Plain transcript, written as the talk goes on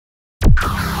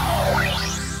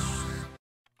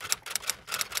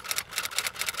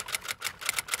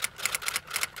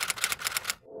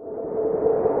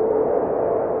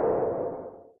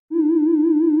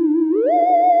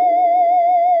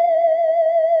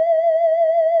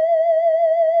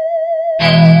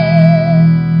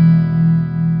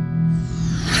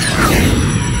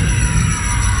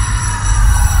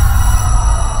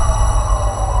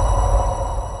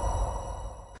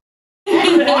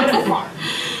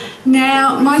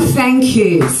Now, my thank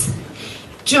yous.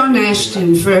 John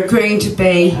Ashton for agreeing to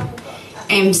be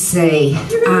MC.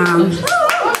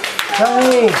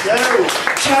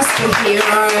 Just a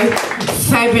hero,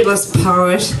 fabulous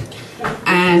poet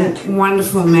and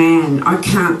wonderful man. I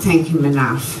can't thank him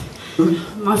enough.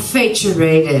 My feature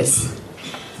readers.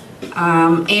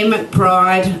 Ian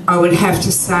McBryde, I would have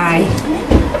to say,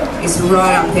 is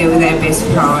right up there with our best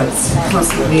poets,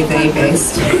 possibly the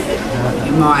best,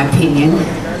 in my opinion.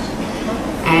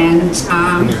 And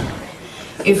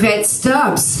Yvette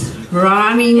Stubbs,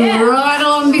 running right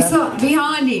on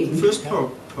behind him. First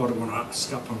poet I want to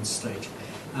ask up on stage.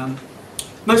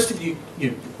 Most of you,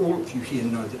 all of you here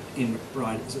know that Ian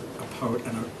McBryde is a poet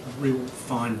and a real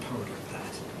fine poet at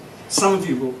that. Some of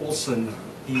you will also know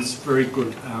he's very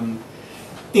good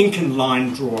ink and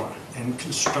line drawer and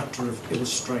constructor of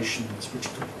illustrations, which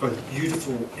are both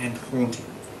beautiful and haunting.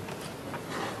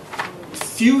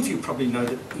 Few of you probably know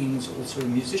that Ian's also a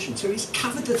musician, so he's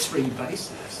covered the three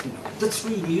bases, the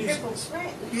three muses.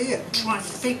 Yeah,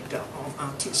 trifecta of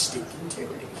artistic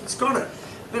integrity. He's got it.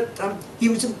 But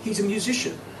he's a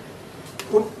musician.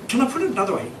 Or can I put it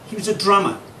another way? He was a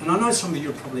drummer, and I know some of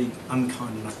you are probably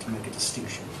unkind enough to make a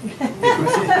distinction.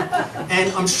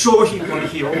 And I'm sure he'd want to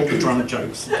hear all the drummer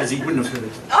jokes, because he wouldn't have heard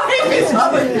it.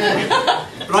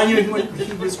 But I knew him when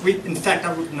he was, in fact,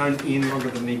 I would have known Ian longer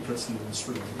than any person in this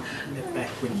room. We met back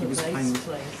when he was playing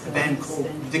with a band called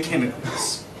The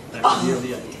Chemicals, back in the early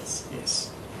 80s,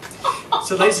 yes.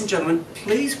 So ladies and gentlemen,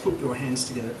 please put your hands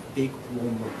together, a big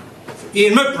warm welcome for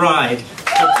Ian McBryde,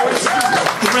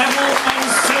 Gravel on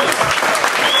Surf.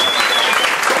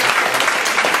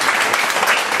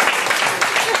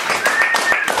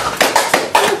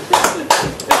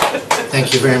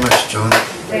 Thank you very much, John.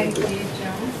 Thank you,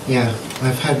 John. Yeah,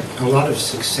 I've had a lot of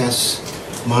success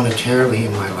monetarily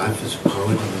in my life as a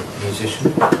poet and a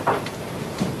musician.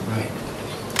 Right.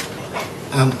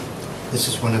 This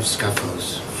is one of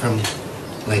Scuffos from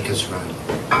Lakers Run.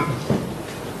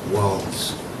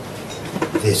 Walls.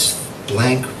 This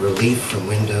blank relief from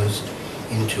windows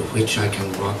into which I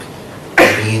can walk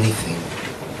and be anything.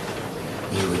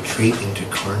 You retreat into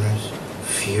corners,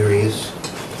 furious.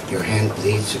 Your hand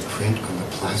bleeds a print on the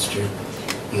plaster.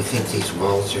 You think these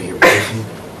walls are your prison,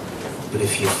 but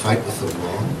if you fight with the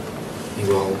wall,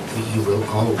 you will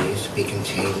always be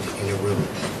contained in a room.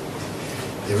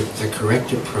 The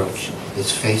correct approach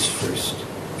is face first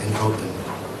and open.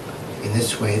 In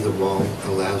this way, the wall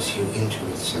allows you into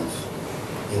itself.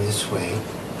 In this way,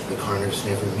 the corners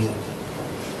never meet.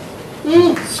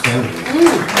 Astounding.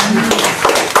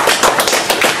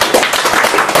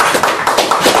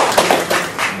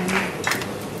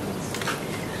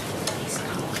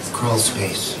 Crawl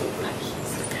space.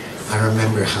 I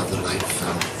remember how the light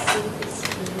fell,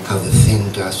 how the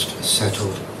thin dust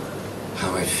settled,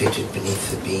 how I fitted beneath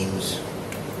the beams,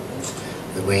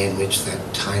 the way in which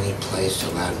that tiny place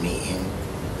allowed me in.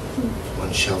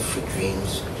 One shelf for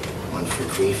dreams, one for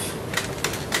grief,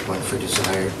 one for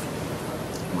desire,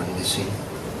 one missing.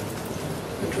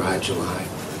 A dry July,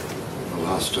 a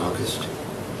lost August,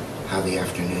 how the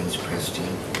afternoons pressed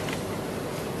in.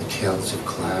 The tails of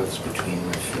clouds between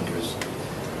my fingers,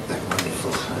 that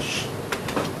wonderful hush,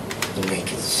 the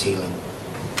naked ceiling,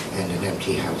 and an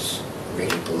empty house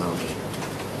right below me.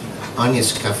 Anya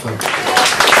Scuffa.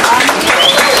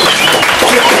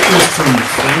 From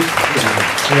Frank?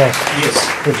 Yes. Yes.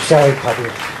 With Sally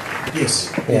published.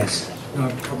 Yes. Yes. No,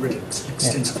 I've read it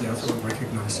extensively. I thought I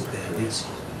recognised it there. Yes.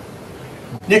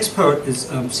 Next poet is.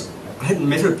 I hadn't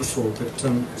met her before, but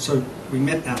so we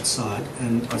met outside,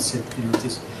 and I said,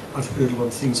 I've heard a lot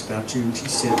of things about you, and she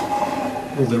said,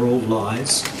 well, they're all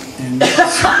lies. And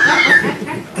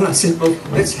I said, well,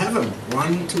 let's have them.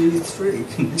 1, 2, 3.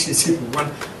 And she said,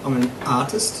 well, I'm an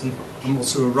artist, and I'm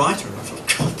also a writer. And I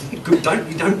thought, God,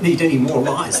 you don't need any more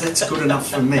lies. That's good enough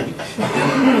for me.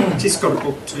 And she's got a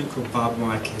book too called Barbed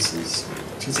Wire Kisses,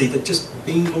 which is either just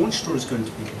being launched or is going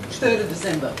to be launched. 3rd of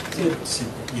December. 3rd of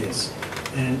December, yes.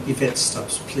 And Yvette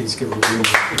Stubbs, please give her a warm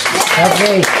applause.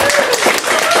 Lovely.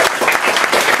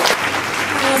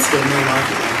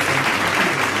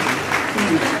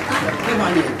 Come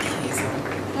on, your keys on.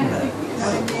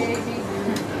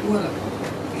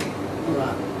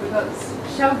 We got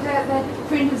shoved out that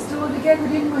printer's door together,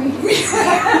 didn't we?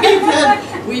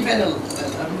 We've had an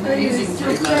amazing 3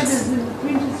 months. In the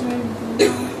printer's room.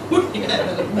 We've had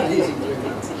an amazing 3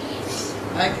 months.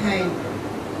 Okay.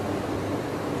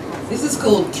 This is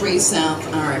called 3 South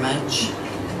RMH.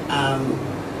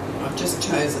 I've just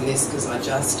chosen this because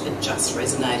it just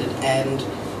resonated, and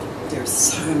there are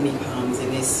so many poems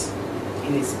in this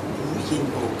brilliant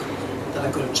book. that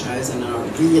I could have chosen, and I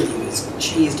really was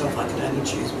cheesed off I could only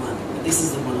choose one. But this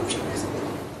is the one I've chosen.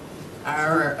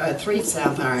 Our 3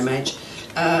 South RMH.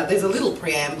 There's a little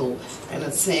preamble, and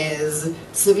it says,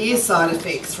 severe side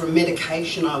effects from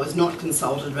medication I was not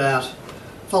consulted about,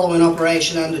 following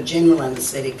operation under general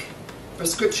anaesthetic,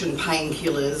 prescription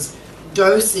painkillers,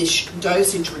 dosage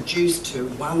reduced to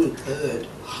 1/3.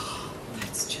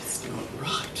 That's just not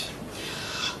right.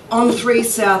 On 3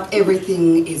 South,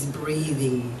 everything is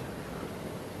breathing.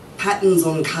 Patterns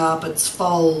on carpets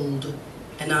fold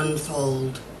and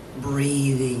unfold,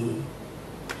 breathing.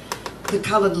 The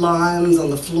coloured lines on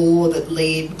the floor that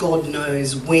lead God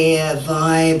knows where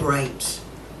vibrate.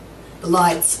 The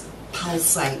lights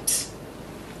pulsate,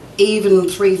 even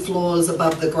 3 floors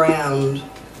above the ground.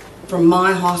 From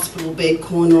my hospital bed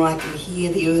corner I can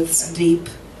hear the earth's deep,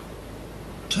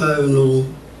 tonal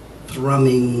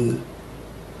thrumming,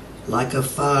 like a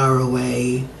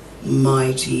faraway,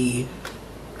 mighty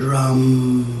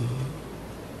drum.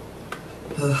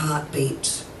 Her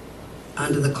heartbeat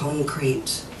under the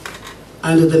concrete,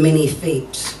 under the many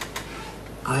feet.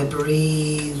 I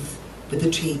breathe with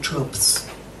the tree tops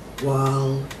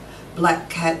while black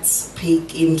cats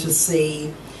peek in to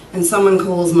see, and someone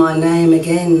calls my name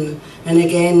again and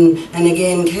again and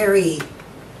again. Kerry,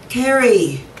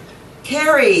 Kerry,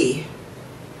 Kerry.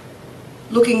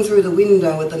 Looking through the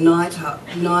window at the night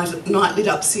lit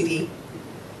up city.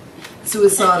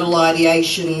 Suicidal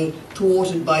ideation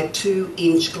thwarted by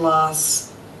 2-inch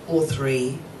glass or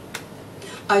 3.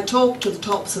 I talk to the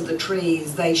tops of the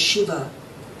trees, they shiver.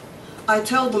 I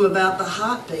tell them about the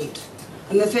heartbeat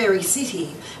and the fairy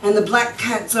city and the black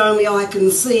cats only I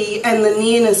can see and the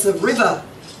nearness of river.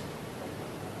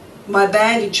 My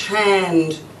bandaged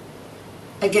hand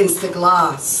against the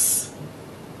glass.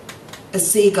 A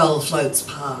seagull floats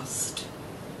past.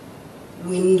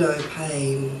 Window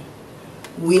pane,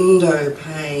 window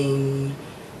pane,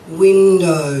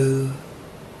 window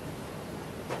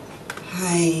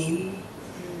pane.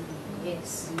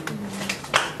 Yes.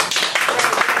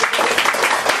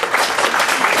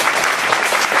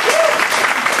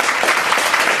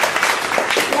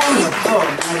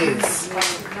 That is.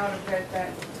 Not about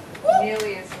that.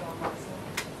 Nearly as long.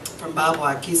 From Barbed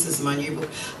Wire Kisses, my new book.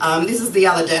 This is the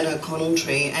other Dan O'Connell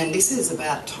tree, and this is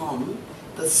about Tom,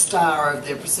 the star of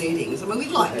their proceedings. I mean, we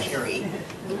like Kerry,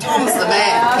 but Tom's the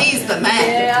man. He's the man.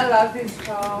 Yeah, I love this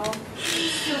Tom.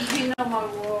 Still pinned on my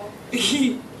wall.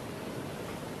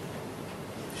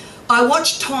 I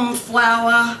watched Tom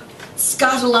Flower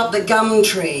scuttle up the gum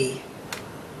tree.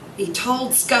 He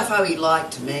told Scuffo he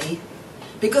liked me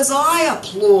because I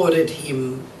applauded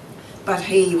him. But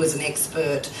he was an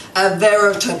expert, a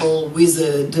veritable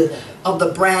wizard of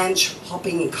the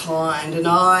branch-hopping kind, and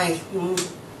I,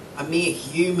 a mere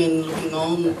human looking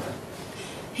on.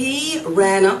 He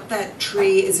ran up that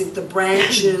tree as if the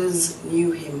branches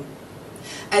knew him,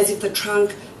 as if the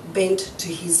trunk bent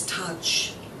to his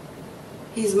touch.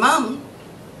 His mum,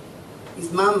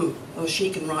 well,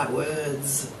 she can write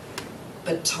words,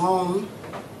 but Tom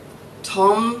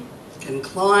can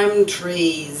climb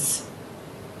trees.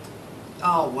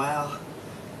 Oh, wow.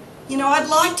 You know, I'd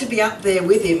like to be up there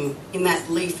with him in that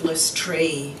leafless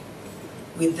tree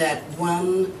with that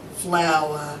one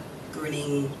flower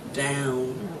grinning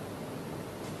down.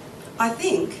 I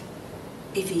think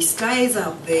if he stays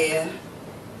up there,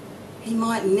 he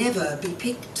might never be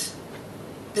picked.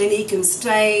 Then he can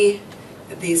stay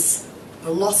this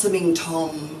blossoming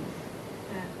Tom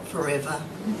forever.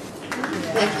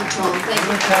 Thank you, Tom. Thank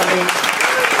you, Tommy.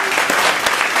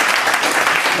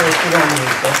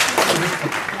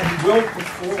 Well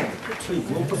performed, too,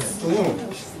 well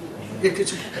performed. Yeah,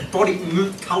 it's body,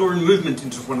 colour and movement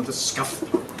into one of the scuff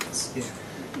parts. Yeah.